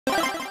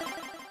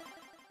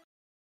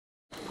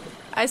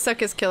I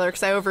suck as killer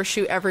because I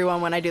overshoot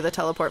everyone when I do the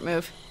teleport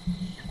move.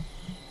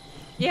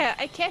 Yeah,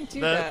 I can't do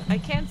that. I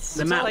can't.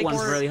 The map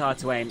one's really hard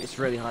to aim. It's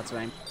really hard to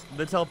aim.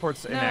 The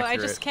teleport's inaccurate. No, I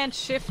just can't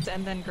shift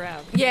and then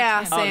grab.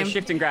 Yeah, same. Oh, the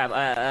shift and grab.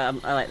 I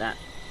like that.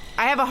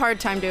 I have a hard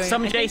time doing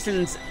some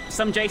it.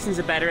 Some Jasons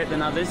are better at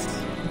than others.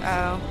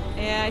 Oh.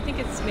 Yeah, I think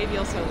it's maybe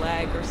also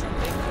lag or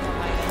something.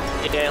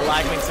 Yeah,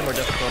 lag makes it more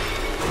difficult.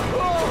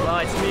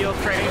 Oh, it's me or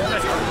Craig.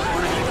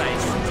 One of you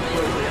guys.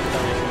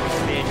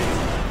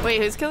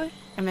 Wait, who's killer?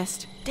 I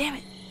missed. Damn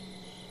it.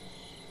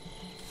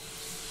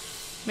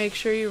 Make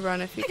sure you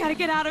run if you can. I gotta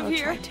get out of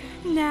here.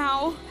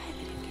 Now.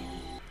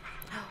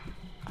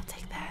 I'll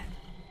take that.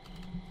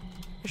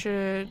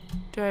 Do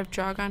I have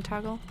jog on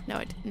toggle?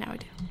 No, now I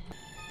do.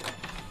 I'll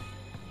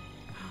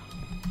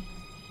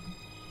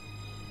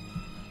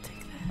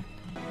take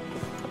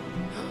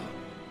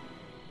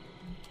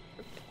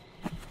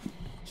that.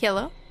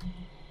 Hello?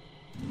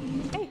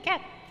 Hey,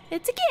 cat.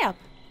 It's a Gap.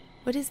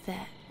 What is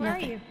that? Where are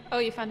you? Oh,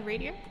 you found a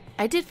radio?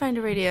 I did find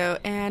a radio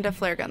and a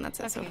flare gun that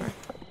says so far.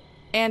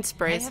 And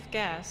sprays. I have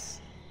gas,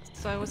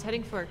 so I was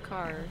heading for a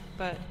car,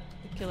 but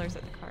the killer's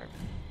at the car.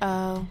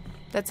 Oh,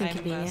 that's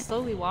inconvenient. I'm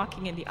slowly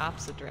walking in the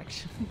opposite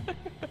direction.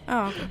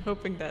 Oh, okay.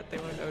 Hoping that they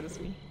won't notice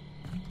me.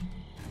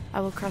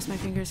 I will cross my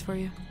fingers for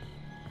you.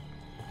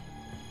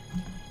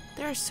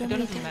 There are so I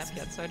many don't have the map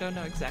yet, so I don't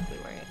know exactly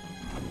where I am.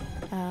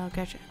 Oh,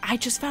 gotcha. I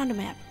just found a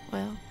map.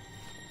 Well.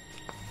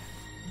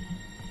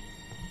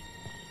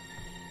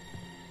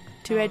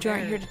 Too bad you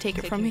aren't here to take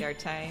it from me. Their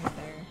time there.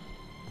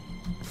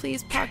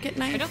 Please, pocket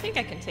knife. I don't think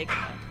I can take it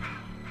now.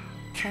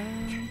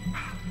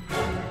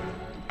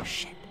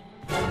 Shit.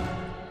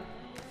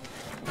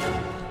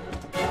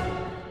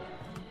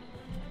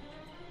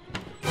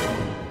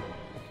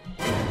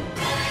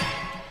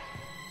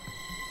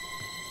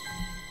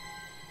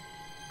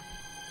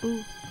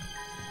 Ooh.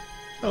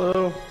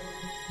 Hello.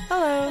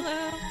 Hello.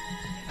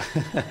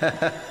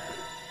 Hello.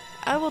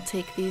 I will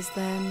take these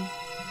then.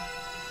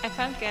 I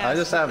found gas. I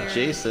just have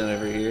Jason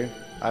over here.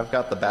 I've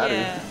got the battery.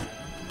 Yeah.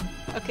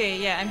 Okay,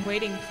 yeah, I'm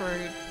waiting for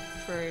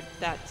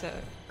that to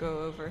go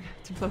over,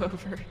 to blow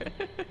over.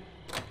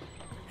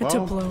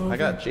 Well, I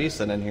got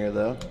Jason in here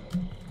though.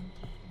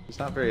 He's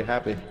not very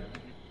happy.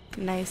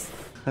 Nice.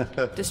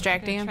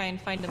 Distracting him. Try and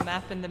find a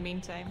map in the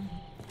meantime.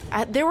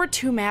 There were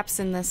 2 maps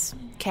in this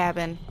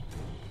cabin.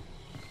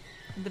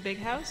 The big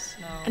house?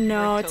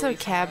 No, it's a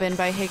cabin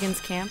by Higgins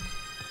Camp.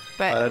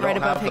 But right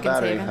above Higgins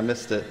Haven. I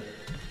missed it.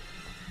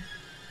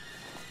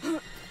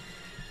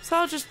 So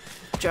I'll just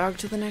jog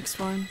to the next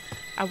one.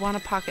 I want a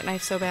pocket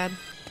knife so bad.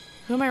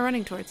 Who am I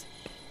running towards?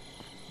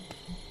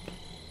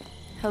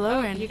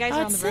 Hello, Ren. You guys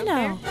are on the road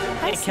there?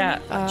 Hey,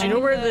 Kat, do you know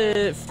where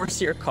the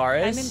 4-seater car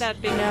is? I'm in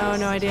that big house.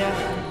 No idea.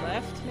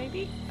 Left,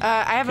 maybe?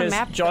 I have a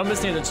map. John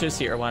was near the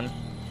 2-seater one.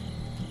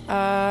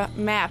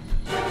 Map.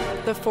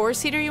 The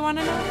 4-seater you want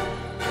to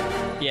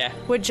know? Yeah.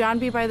 Would John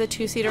be by the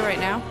 2-seater right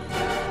now?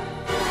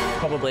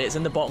 Probably. It's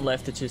in the bottom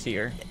left, the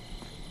 2-seater.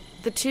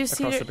 The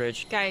 2-seater. Across the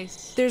bridge.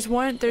 Guys. There's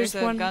one. There's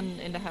a gun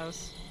in the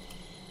house.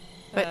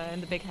 But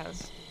in the big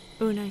house.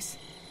 Ooh, nice.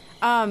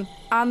 On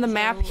the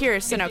map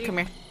here, Sino, come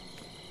here.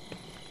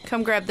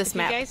 Come grab this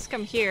map. You guys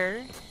come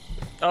here.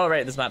 Oh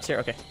right, this map's here.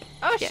 Okay.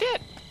 Oh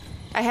shit!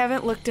 I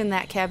haven't looked in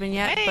that cabin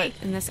yet, Hey. but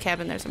in this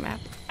cabin there's a map.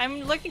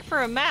 I'm looking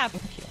for a map.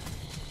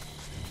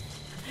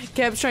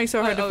 Gab's trying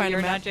so hard to find a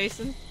you're map. not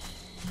Jason?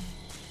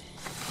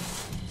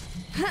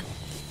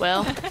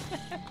 Well,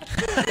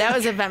 that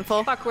was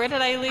eventful. Fuck, where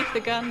did I leave the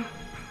gun?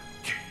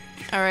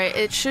 Alright,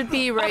 it should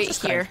be right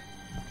here.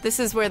 This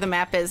is where the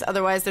map is.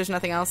 Otherwise, there's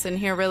nothing else in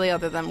here really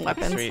other than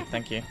weapons. Sweet,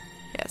 thank you.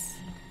 Yes.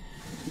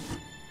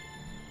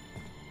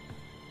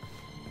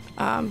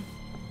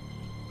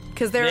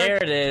 Because there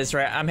it is,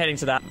 right? I'm heading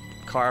to that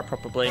car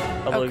probably.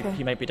 Although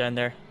he might be down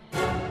there.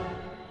 I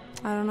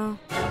don't know.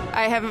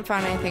 I haven't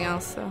found anything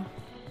else, so.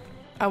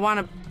 I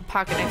want a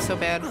pocket knife so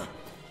bad.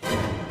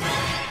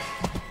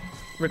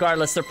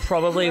 Regardless, they're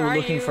probably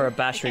looking for a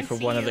battery for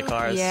one of the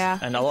cars. Yeah.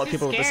 And a lot of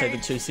people would say the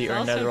 2-seater,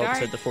 and now they're all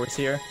beside the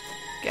 4-seater.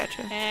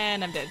 Gotcha.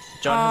 And I'm dead.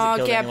 John hasn't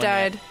killed Gab anyone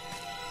died. yet.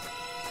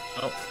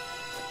 Oh.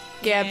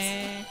 Gab's.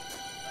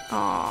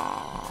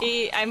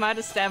 Aww. I'm out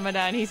of stamina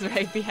and he's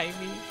right behind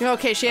me.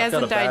 Okay, she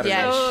hasn't died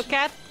yet. So,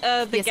 Kat,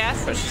 the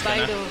gas is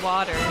by the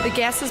water. The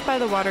gas is by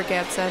the water,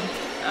 Gab said.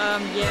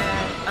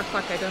 Yeah. Oh,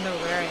 fuck, I don't know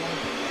where I am.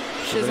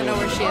 She doesn't know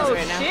where she is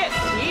right now. Oh, shit.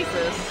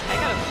 Jesus.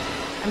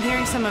 I'm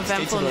hearing some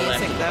eventful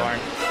music, though.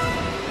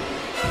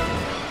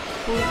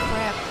 Holy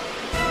crap.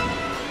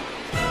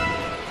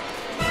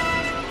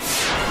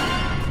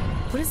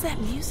 What is that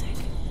music?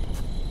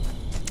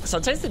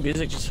 Sometimes the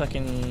music just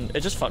fucking...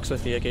 It just fucks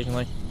with you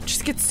occasionally. It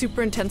just gets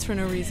super intense for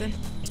no reason.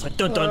 It's like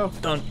dun dun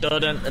dun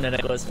dun dun, and then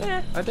it goes,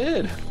 eh. I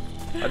did.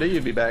 I knew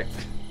you'd be back.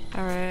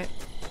 Alright.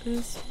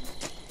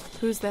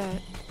 Who's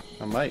that?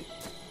 I might.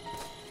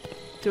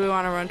 Do we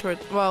want to run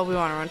towards... Well, we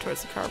want to run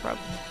towards the car,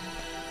 probably.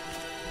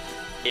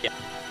 Yeah.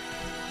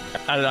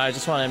 I don't know, I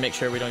just want to make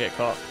sure we don't get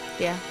caught.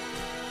 Yeah.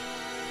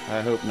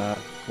 I hope not.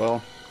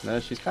 Well, No,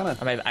 she's kind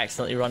of. I might have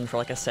accidentally run for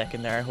like a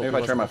second there. I hope Maybe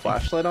if I turn my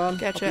flashlight on.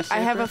 Gotcha. I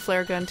have a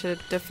flare gun to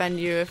defend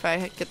you if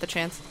I get the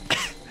chance.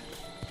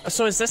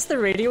 So is this the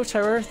radio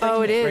tower thing?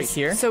 Oh, it is. Right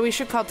here? So we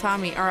should call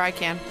Tommy, or I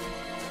can.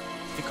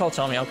 If you call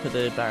Tommy, I'll put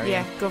the barrier.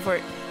 Yeah, go for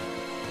it.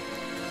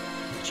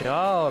 Good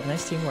job.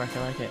 Nice teamwork.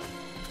 I like it.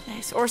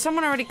 Nice. Or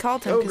someone already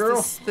called him Oh, girl.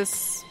 because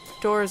this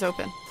door is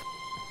open.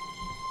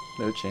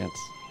 No chance.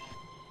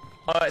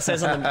 Oh, it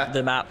says on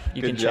the map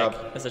you Good can job.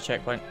 check as a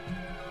checkpoint.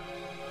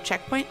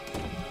 Checkpoint?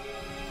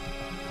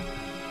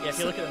 Yeah, if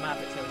you look at the map,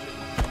 it tells you.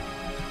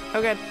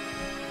 Oh, good.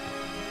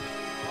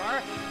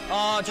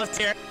 Oh, just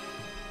here.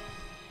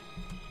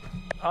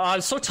 Oh,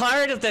 I'm so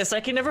tired of this. I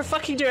can never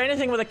fucking do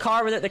anything with a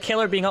car without the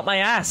killer being up my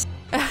ass.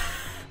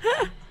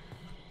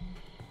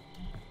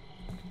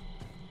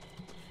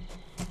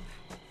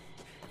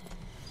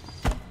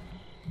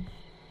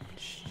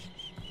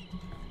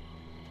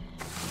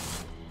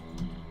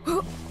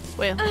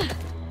 Well.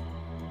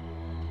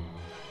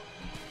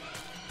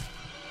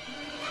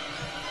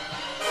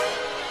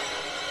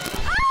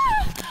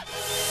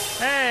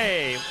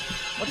 Hey!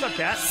 What's up,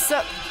 Cat?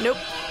 Sup? Nope.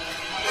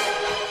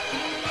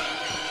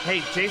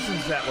 Hey,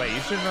 Jason's that way.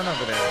 You should run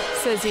over there.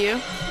 Says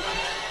you.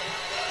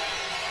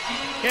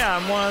 Yeah,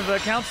 I'm one of the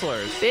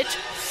counselors. Bitch.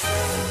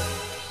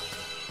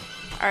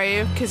 Are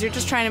you? Because you're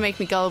just trying to make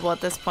me gullible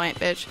at this point,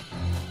 bitch.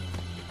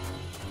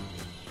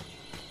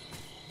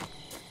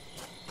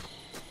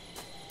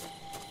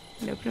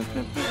 Nope, nope,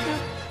 nope, nope,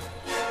 nope.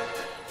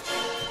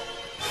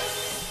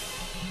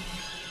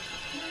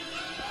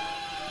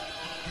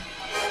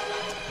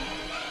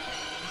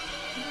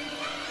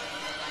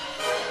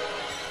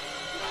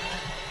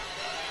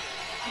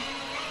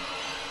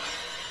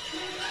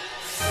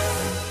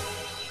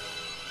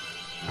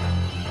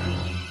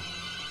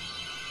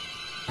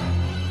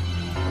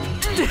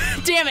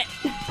 Damn it!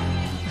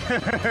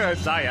 I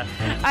saw ya.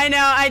 I know,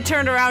 I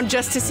turned around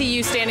just to see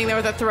you standing there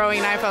with a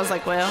throwing knife. I was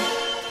like, well.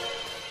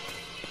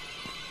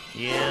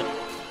 Yeah.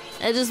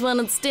 I just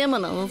wanted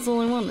stamina, that's all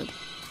I wanted.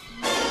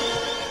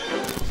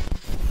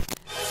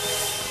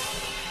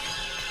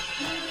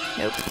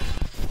 Nope.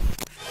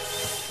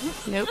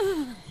 Nope.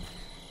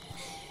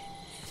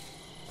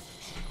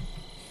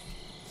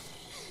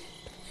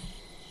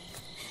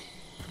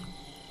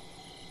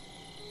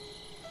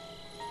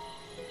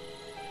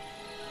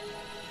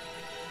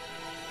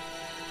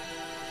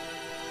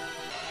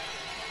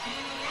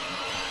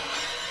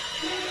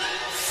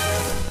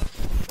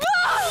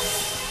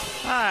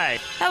 Hi.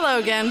 Hello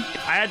again.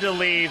 I had to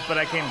leave, but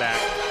I came back.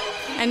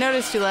 I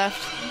noticed you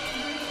left.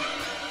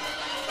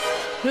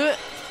 Huh.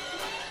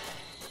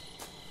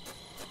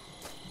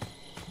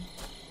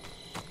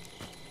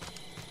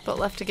 But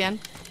left again.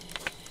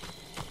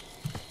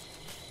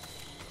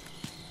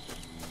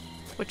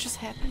 What just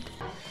happened?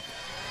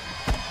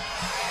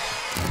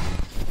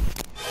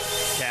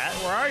 Cat,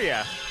 where are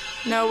ya?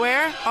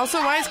 Nowhere. Also,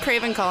 why is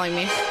Craven calling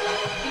me?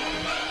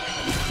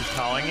 He's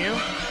calling you?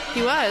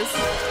 He was.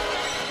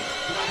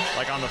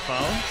 Like on the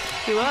phone?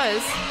 He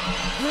was.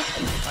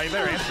 Oh, you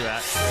better answer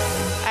that.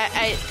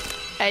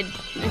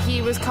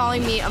 He was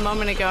calling me a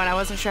moment ago and I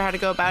wasn't sure how to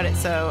go about it,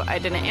 so I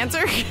didn't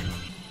answer.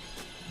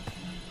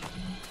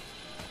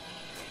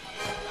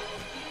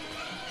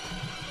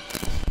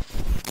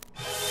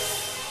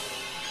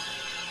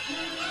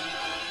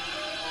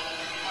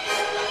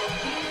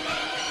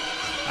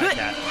 Hi,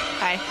 Cat.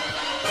 Hi.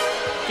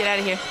 Get out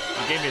of here.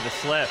 You gave me the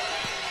slip.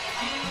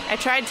 I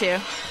tried to.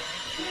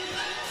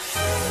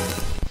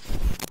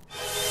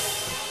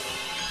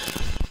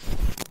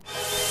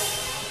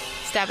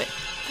 Stab it.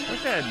 I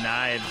wish I had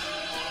knives.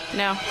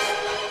 No.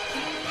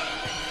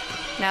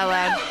 Not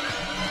allowed.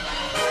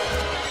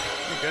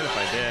 It'd be good if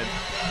I did.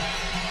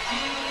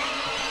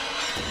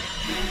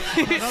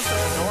 Don't shut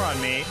the door on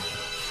me.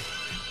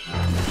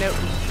 Nope.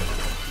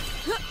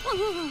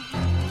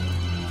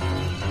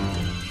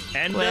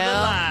 End of the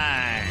Well.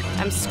 line.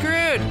 I'm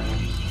screwed.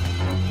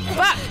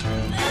 Fuck!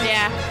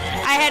 Yeah.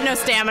 I had no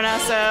stamina,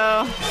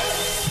 so...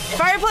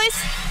 Fireplace?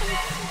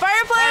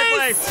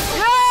 Fireplace! Fireplace!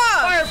 No!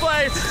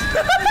 Fireplace!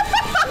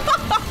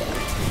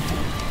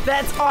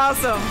 That's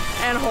awesome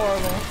and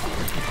horrible.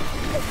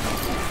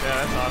 Yeah,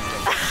 that's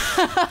awesome.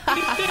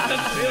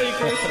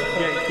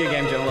 Good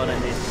game, Joe. Well done,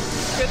 indeed.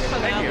 Good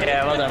fun. Thank you.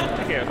 Yeah, well done.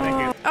 Thank you. Thank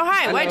you. Oh,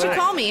 hi. Why'd you Hi.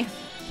 call me?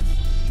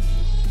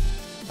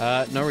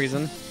 No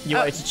reason. You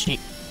wanted to cheat.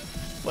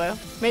 Well,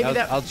 maybe I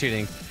that... was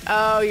cheating.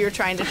 Oh, you're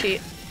trying to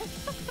cheat.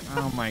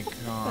 Oh my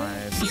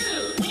god.